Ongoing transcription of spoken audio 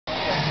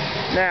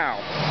Now.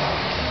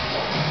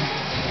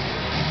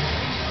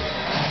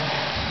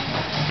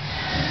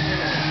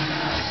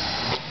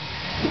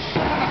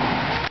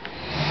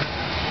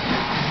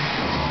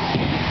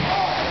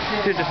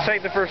 Dude, just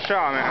take the first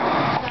shot, man.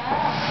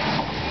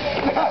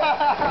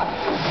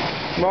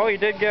 Well, you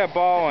did get a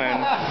ball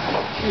in.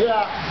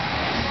 Yeah.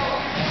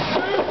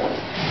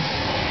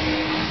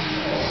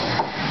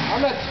 I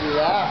meant to do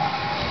that.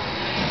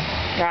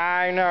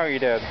 I know you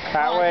did.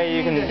 That way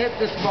you can hit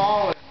this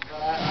ball, and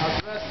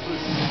the rest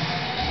was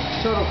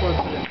total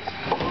coincidence.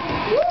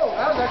 Whoa,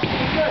 that was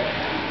actually good.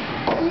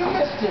 You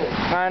missed it.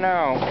 I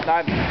know.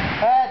 That's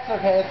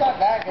okay. It's not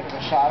that good of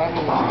a shot. I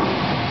mean,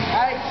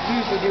 I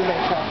usually do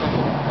make shots like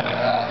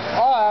that.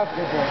 Oh, that was a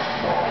good one.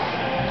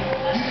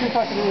 You can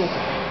fucking use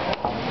it.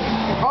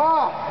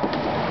 Oh!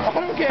 I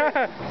don't care.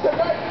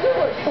 That's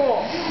really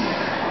cool.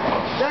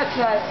 That's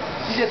right.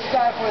 You get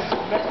style points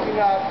for messing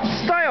up.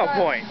 Style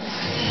points.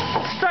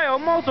 Style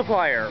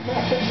multiplier.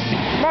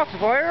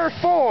 Multiplier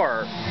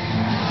 4.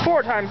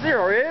 4 times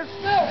 0 is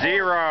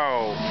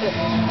 0.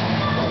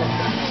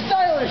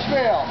 Stylish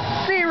fail.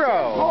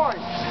 0.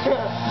 Points.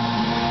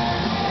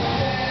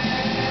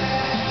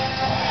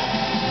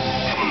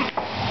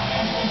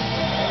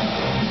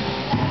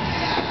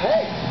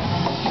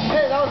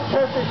 Hey, that was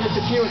perfect with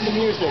the cue with the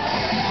music.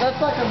 That's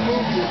like a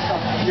movie or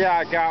something. Yeah,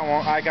 I got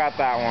one. I got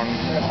that one.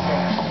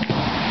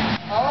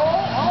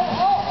 Oh.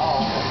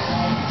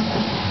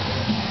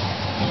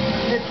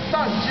 It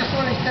stunk just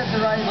when he said the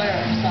right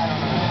lyrics. I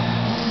don't know.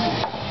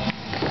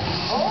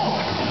 Oh.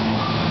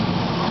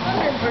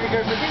 I'm getting pretty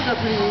good, but these are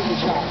pretty easy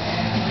shots.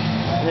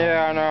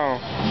 Yeah, I know.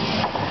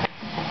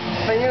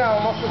 But you know,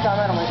 most of the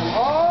time I don't make them.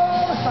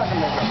 Oh, it's not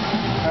gonna make it.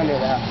 I knew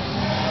that.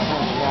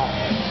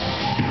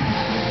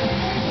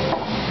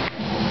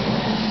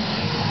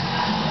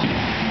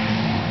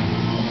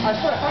 I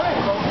swear, if I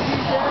made both of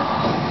these there,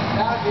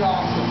 that would be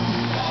awesome.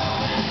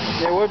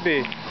 It would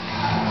be.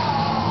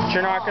 But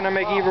you're not going to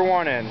make either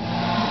one in.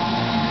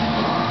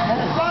 And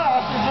it's not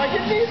awesome if I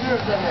get neither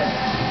of them in.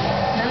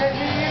 And it'd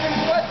be even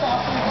less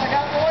awesome if I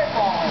got the white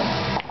ball in.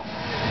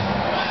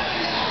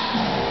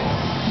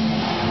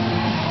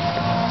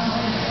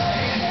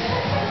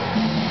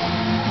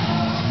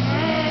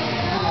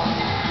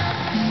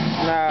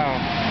 No.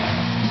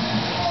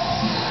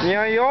 You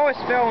know, you always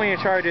fail when you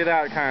try to do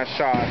that kind of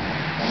shot.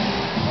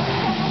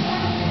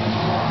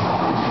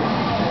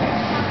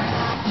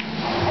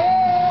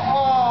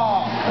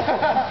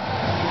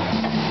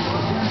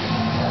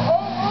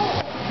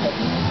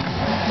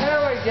 There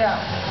we go.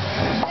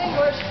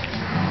 English.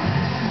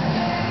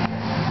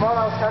 Well,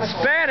 that was kind of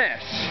cool.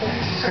 Spanish!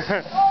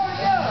 Oh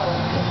no!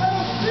 I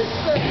don't speak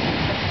Spanish.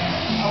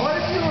 What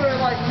if you were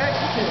like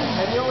Mexican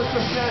and you only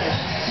spoke Spanish?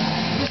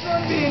 This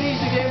wouldn't be an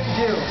easy game to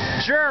do.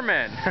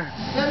 German!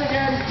 Then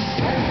again,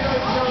 you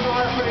don't know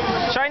how to put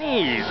English.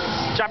 Chinese!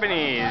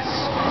 Japanese!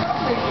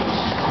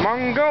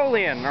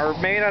 Mongolian, or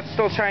maybe that's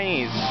still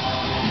Chinese.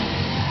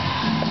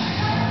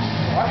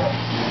 What?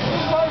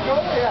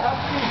 Mongolia has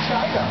to be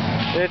China.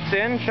 It's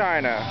in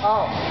China.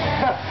 Oh.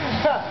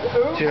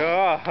 Oops.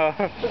 Duh.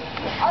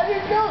 I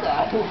didn't know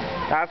that.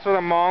 That's where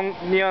the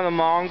the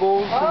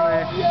Mongols. Oh,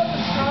 yeah,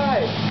 that's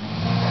right.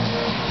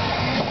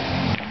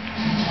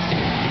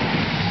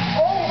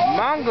 Oh,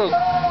 Mongols. oh.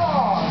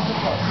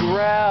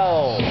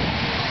 Grell.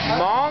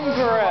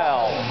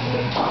 Mongrel.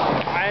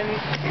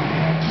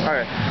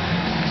 Okay.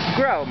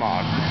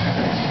 Grellmon.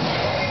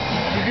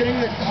 You're getting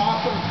this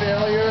awesome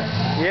failure.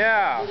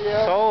 Yeah,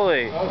 video?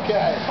 totally.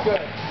 Okay,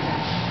 good.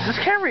 Is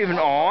this camera even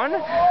on?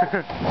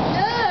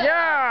 Yeah!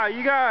 Yeah,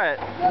 you got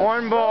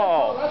one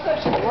ball. That's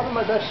actually one of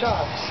my best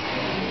shots.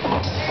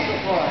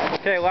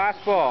 Okay,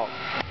 last ball.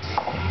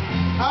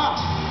 Ah!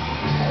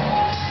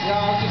 Yeah,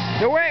 I was just...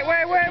 No, wait.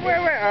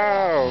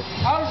 Oh.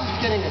 I was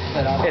just getting it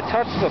set up. It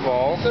touched the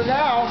ball. So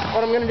now,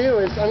 what I'm going to do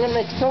is, I'm going to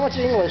make so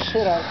much English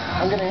shit up.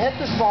 I'm going to hit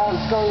this ball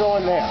and it's going to go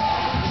in there.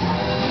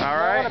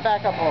 Alright. I want to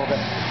back up a little bit.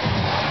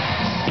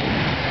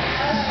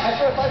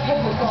 Actually, if I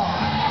pull this off.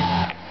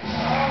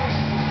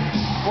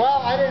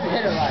 Well, I didn't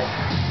hit it right.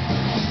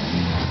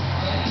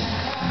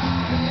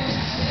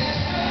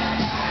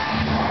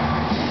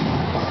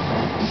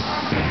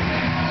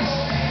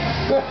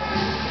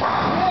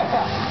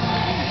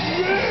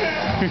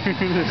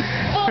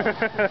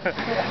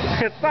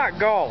 It's not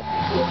golf.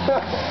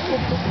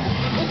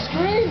 It's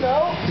green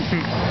though.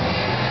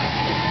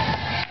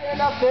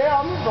 Stand up there,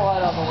 I'm gonna go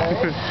out of the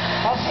way.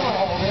 I'll still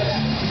hold it.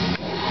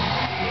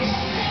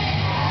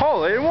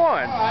 Hole in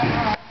one.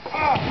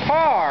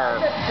 Par.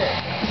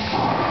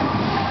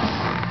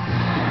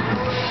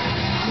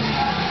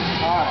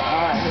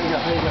 Alright, here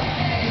we go.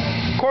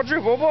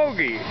 Quadruple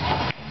bogey.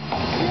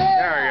 Yeah.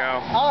 There we go.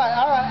 Alright.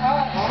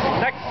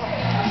 Next.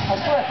 I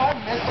swear, if I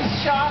miss this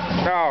shot.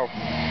 No.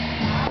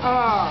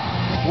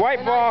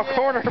 White ball,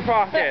 corner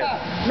pocket.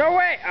 No,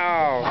 wait.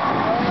 Oh.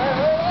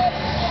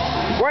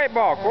 White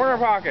ball, corner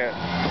pocket.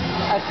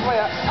 I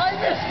swear, I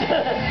missed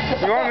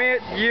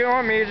it. You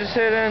want me to just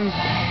hit in?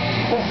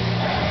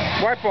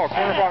 White ball,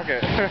 corner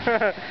pocket.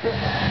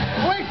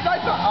 Wait,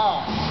 side shot.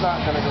 Oh, it's not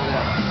gonna go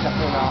there.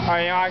 Definitely not.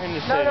 Alright, now I can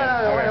just sit in.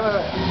 No, Okay.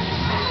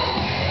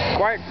 wait.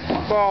 White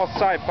ball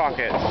side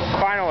pocket.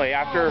 Finally,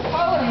 after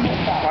Why would I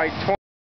miss that? like 20